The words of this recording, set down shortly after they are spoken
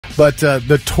But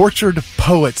the Tortured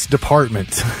Poets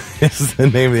Department is the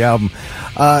name of the album.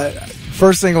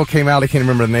 First single came out. I can't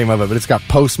remember the name of it, but it's got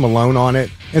Post Malone on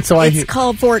it. And so it's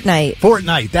called Fortnite.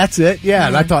 Fortnite, that's it. Yeah,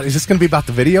 and I thought, is this going to be about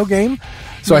the video game?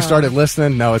 So I started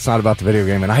listening. No, it's not about the video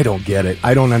game, and I don't get it.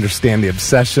 I don't understand the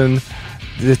obsession.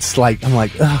 It's like, I'm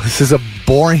like, oh, this is a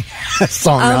boring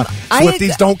song now.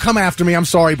 Swifties, don't come after me. I'm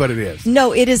sorry, but it is.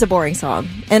 No, it is a boring song.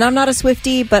 And I'm not a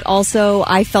Swiftie, but also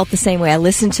I felt the same way. I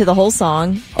listened to the whole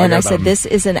song, and I said, this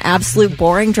is an absolute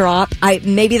boring drop.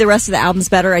 Maybe the rest of the album's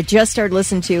better. I just started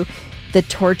listening to the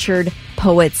Tortured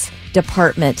Poets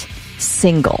Department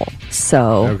single.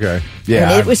 So okay,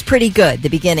 yeah, and it was pretty good, the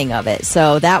beginning of it.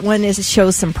 So that one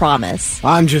shows some promise.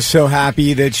 I'm just so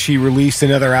happy that she released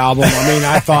another album. I mean,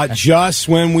 I thought just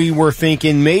when we were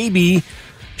thinking maybe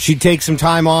she'd take some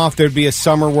time off, there'd be a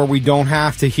summer where we don't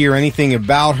have to hear anything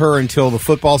about her until the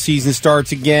football season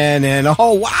starts again. And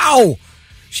oh wow,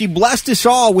 she blessed us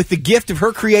all with the gift of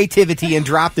her creativity and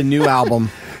dropped a new album.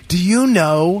 Do you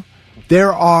know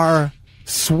there are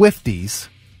Swifties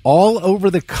all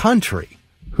over the country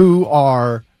who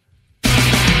are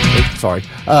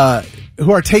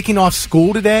taking off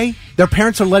school today? Their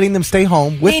parents are letting them stay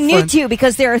home with They need to,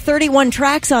 because there are 31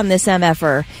 tracks on this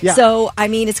MFR. Yeah. So, I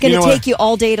mean, it's going to take you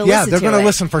all day to listen to it. Yeah, they're going to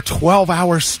listen for 12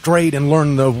 hours straight and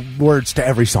learn the words to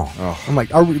every song. Oh. I'm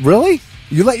like, really?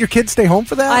 You let your kids stay home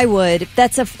for that? I would.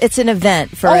 It's an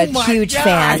event for a huge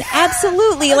fan.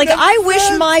 Absolutely. I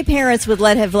wish my parents would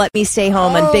have let me stay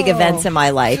home on big events in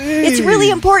my life. Geez. It's really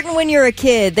important when you're a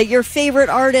kid that your favorite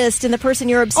artist and the person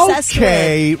you're obsessed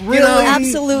with. Really?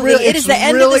 Absolutely. It is the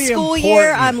end of the school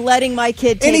year. I'm letting my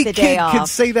kid take the day off. Any kid could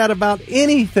say that about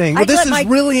anything. Well, this is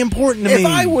really important to me. If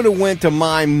I would have went to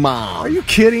my mom. Are you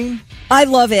kidding? I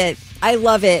love it. I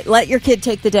love it. Let your kid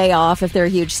take the day off if they're a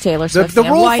huge Taylor Swift fan. The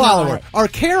rule Why follower. not? Our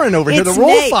Karen over here, the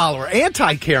rule follower.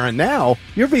 Anti-Karen now.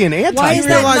 You're being anti-Karen. Why is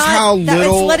that how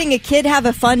little... It's letting a kid have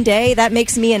a fun day. That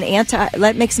makes me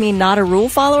that makes me not a rule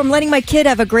follower. I'm letting my kid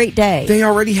have a great day. They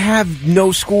already have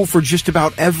no school for just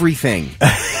about everything.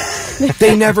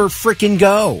 They never freaking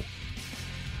go.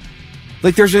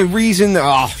 Like, there's a reason...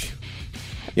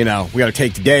 we got to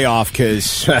take the day off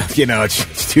because,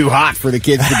 it's too hot for the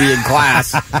kids to be in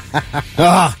class.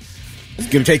 It's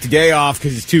going to take the day off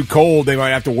because it's too cold. They might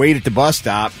have to wait at the bus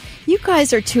stop. You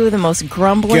guys are two of the most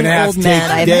grumbling old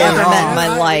men I've ever met in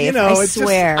my life. I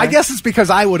swear. I guess it's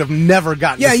because I would have never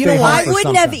gotten to stay home I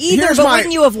wouldn't have either,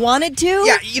 wouldn't you have wanted to?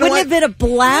 Yeah, wouldn't it have been a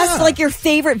blast? Yeah. Like your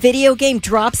favorite video game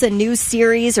drops a new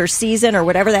series or season or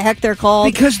whatever the heck they're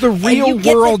called. Because the real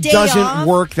world doesn't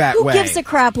work that way. Who gives a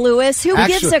crap, Lewis? Who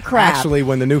gives a crap? Actually,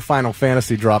 when the new Final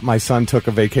Fantasy dropped, my son took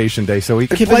a vacation day so he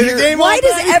could play the game. Why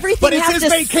does everything have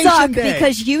to suck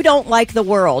because you don't like the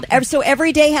world? So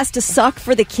every day has to suck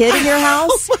for the kid in your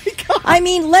house? Oh my God. I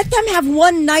mean, let them have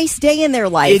one nice day in their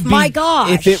life. My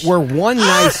gosh. If it were one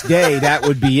nice day, that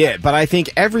would be it. But I think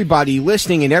everybody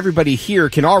listening and everybody here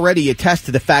can already attest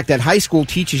to the fact that high school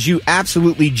teaches you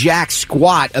absolutely jack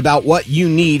squat about what you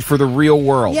need for the real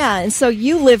world. Yeah, and so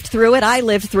you lived through it. I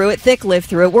lived through it. Thick lived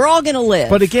through it. We're all going to live.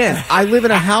 But again, I live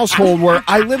in a household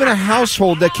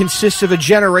that consists of a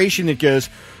generation that goes...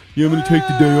 Yeah, I'm going to take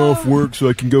the day off work so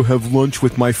I can go have lunch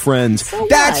with my friends. So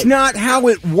That's not how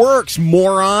it works,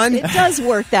 moron. It does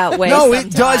work that way. No,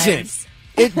 sometimes. It doesn't.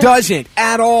 It doesn't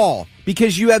at all.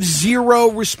 Because you have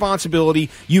zero responsibility.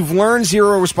 You've learned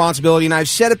zero responsibility. And I've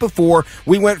said it before.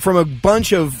 We went from a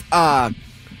bunch of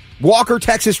Walker,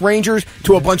 Texas Rangers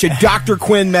to a bunch of Dr.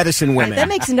 Quinn medicine women. That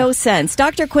makes no sense.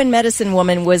 Dr. Quinn medicine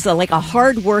woman was like a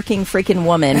hard-working freaking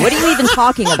woman. What are you even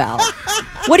talking about?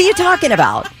 What are you talking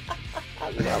about?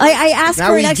 I asked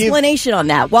for an explanation on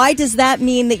that. Why does that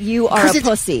mean that you are a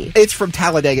pussy? It's from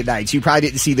Talladega Nights. You probably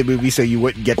didn't see the movie, so you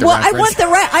wouldn't get the reference. I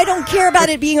want I don't care about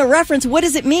it being a reference. What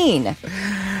does it mean? It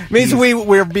means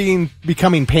we're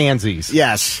becoming pansies.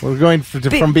 Yes. We're going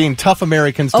from being tough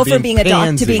Americans to being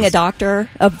pansies. To being a doctor,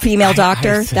 a female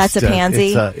doctor. That's a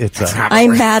pansy.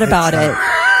 I'm mad about it.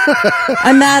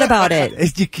 I'm mad about it.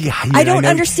 I don't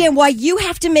understand why you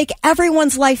have to make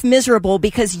everyone's life miserable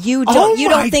because you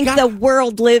don't think the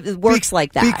world works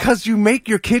like that. Because you make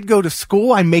your kid go to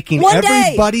school, I'm making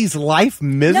everybody's life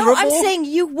miserable? No, I'm saying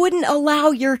you wouldn't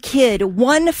allow your kid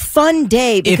one fun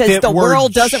day because the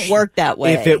world doesn't work that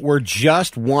way. If it were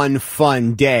just one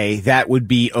fun day, that would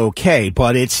be okay.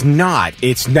 But it's not.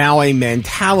 It's now a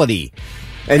mentality.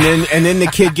 And then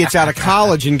the kid gets out of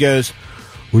college and goes...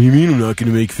 What do you mean I'm not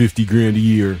going to make $50,000 a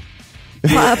year?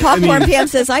 Popcorn Pam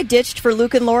says, I ditched for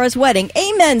Luke and Laura's wedding.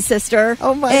 Amen, sister.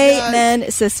 Oh, my God.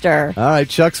 Amen, sister. All right,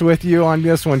 Chuck's with you on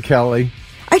this one, Kelly.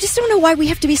 I just don't know why we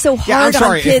have to be so hard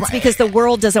on kids because the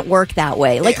world doesn't work that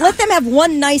way. Let them have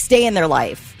one nice day in their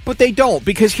life. But they don't,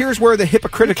 because here's where the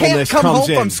hypocriticalness Can't come comes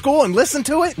home in. from school and listen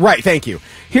to it? Right, thank you.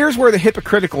 Here's where the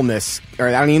hypocriticalness,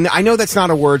 I mean, I know that's not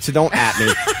a word, so don't at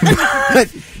me.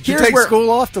 But Did you take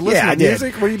school off to listen to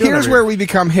music? What are you doing? Here's where we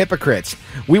become hypocrites.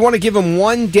 We want to give them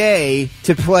one day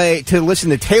to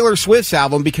listen to Taylor Swift's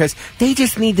album because they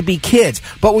just need to be kids.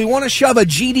 But we want to shove a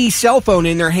GD cell phone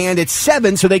in their hand at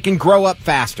 7 so they can grow up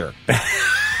faster.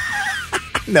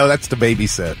 No, that's to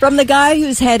babysit. From the guy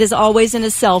whose head is always in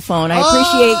his cell phone, I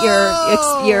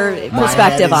appreciate your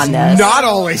perspective on this. Not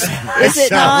always. Is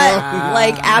it not?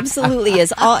 Like, absolutely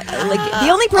is. Like, the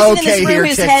only person in this room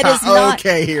whose head is not.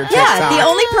 Okay, here, yeah, TikTok. the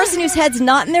only person whose head's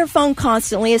not in their phone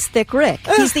constantly is Thick Rick.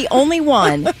 He's the only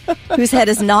one whose head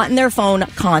is not in their phone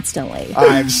constantly.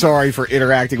 I'm sorry for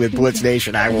interacting with Blitz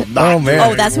Nation. I will not. Oh, man.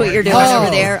 Oh, that's what you're doing over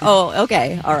there? Oh,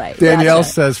 okay. All right. Danielle Gotcha.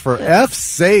 says, for F's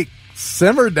sake,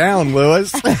 simmer down,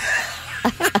 Lewis.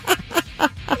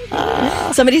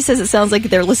 Somebody says it sounds like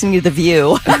they're listening to The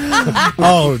View.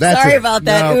 Oh, that's Sorry it. about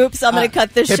that. No. Oops, I'm going to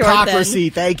cut this short then. Hypocrisy.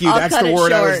 Thank you. I'll That's cut the it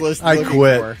word I was short. listening I looking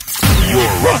quit. for. Your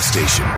rock station.